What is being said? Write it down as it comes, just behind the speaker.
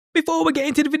Before we get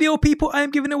into the video, people, I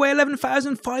am giving away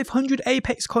 11,500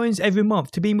 Apex coins every month.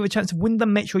 To be in with a chance of winning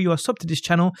them, make sure you are subbed to this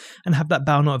channel and have that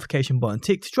bell notification button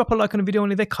ticked. Drop a like on the video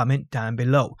and leave a comment down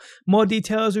below. More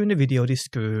details are in the video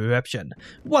description.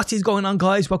 What is going on,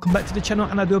 guys? Welcome back to the channel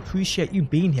and I do appreciate you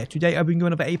being here. Today I bring you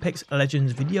another Apex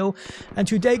Legends video, and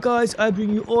today, guys, I bring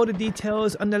you all the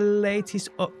details on the latest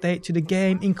update to the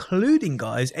game, including,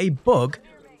 guys, a bug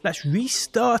that's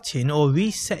restarting or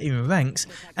resetting ranks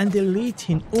and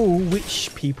deleting all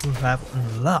which people have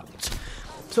unlocked.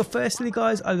 So firstly,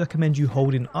 guys, I recommend you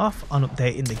holding off on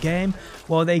updating the game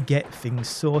while they get things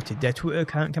sorted. Their Twitter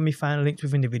account can be found linked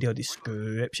within the video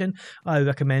description. I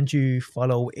recommend you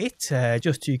follow it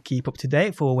just to keep up to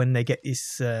date for when they get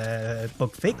this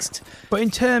bug fixed. But in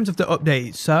terms of the update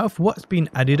itself, what's been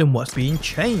added and what's been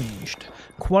changed?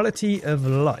 Quality of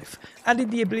life.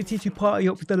 Added the ability to party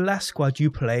up with the last squad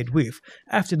you played with.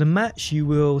 After the match, you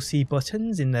will see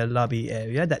buttons in the lobby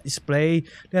area that display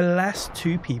the last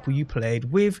two people you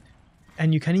played with,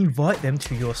 and you can invite them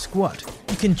to your squad.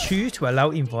 You can choose to allow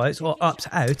invites or opt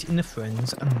out in the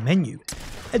friends menu.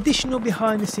 Additional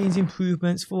behind the scenes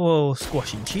improvements for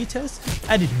squashing cheaters.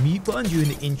 Added mute button during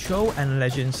the intro and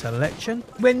legend selection.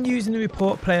 When using the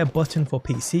report player button for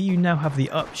PC, you now have the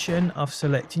option of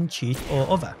selecting cheat or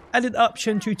other. Added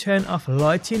option to turn off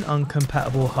lighting on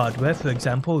compatible hardware, for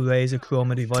example Razer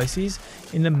Chroma devices,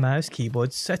 in the mouse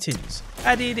keyboard settings.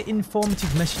 Added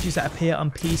informative messages that appear on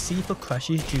PC for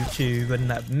crashes due to running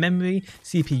out of memory,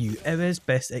 CPU errors,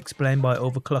 best explained by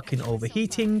overclocking,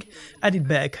 overheating. Added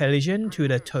better collision to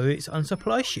the turrets on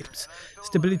supply ships.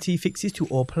 Stability fixes to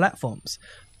all platforms.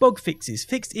 Bug fixes.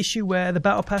 Fixed issue where the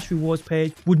Battle Pass rewards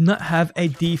page would not have a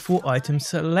default item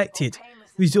selected,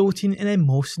 resulting in a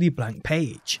mostly blank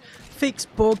page.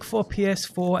 Fixed bug for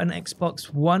PS4 and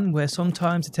Xbox One where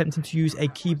sometimes attempting to use a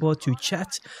keyboard to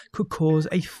chat could cause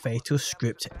a fatal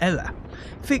script error.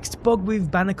 Fixed bug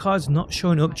with banner cards not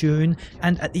showing up during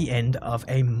and at the end of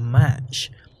a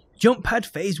match. Jump pad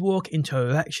phase walk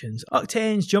interactions.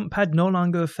 Octane's jump pad no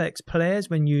longer affects players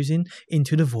when using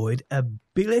Into the Void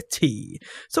ability.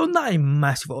 So not a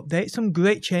massive update, some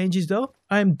great changes though.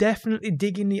 I am definitely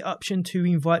digging the option to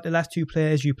invite the last two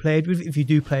players you played with if you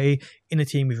do play in a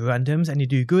team with randoms and you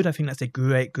do good. I think that's a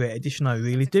great addition, I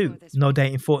really do. No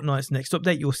doubt in Fortnite's next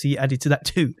update you'll see added to that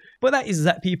too. But that is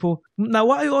that, people. Now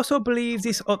what I also believe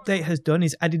this update has done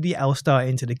is added the L-Star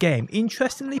into the game.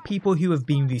 Interestingly, people who have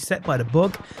been reset by the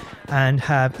bug and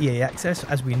have EA access,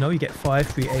 as we know you get 5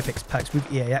 free Apex packs with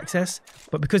EA access,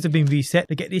 but because they've been reset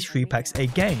they get these 3 packs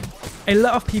again. A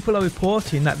lot of people are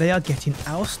reporting that they are getting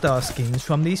L-Star skins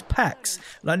from these packs,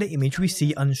 like the image we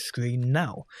see on screen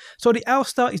now. So the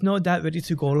L-Star is no doubt ready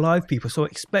to go live, people, so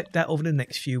expect that over the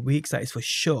next few weeks, that is for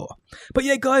sure. But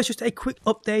yeah, guys, just a quick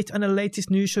update on the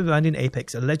latest news surrounding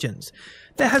Apex Legends.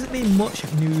 There hasn't been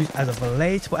much news as of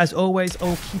late, but as always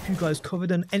I'll keep you guys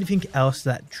covered on anything else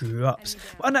that drops.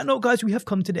 But on that note, guys, we have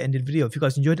come to the end of the video. If you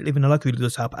guys enjoyed it, leaving a like really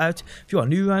does help out. If you are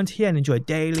new around here and enjoy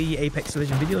daily Apex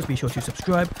Legends videos, be sure to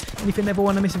subscribe, and if you never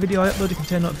want to miss a video I upload, you can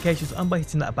turn notifications on by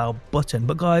hitting that bell button.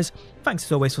 But guys, thanks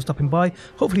as always for stopping by.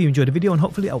 Hopefully you enjoyed the video and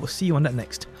hopefully I will see you on that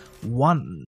next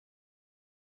one.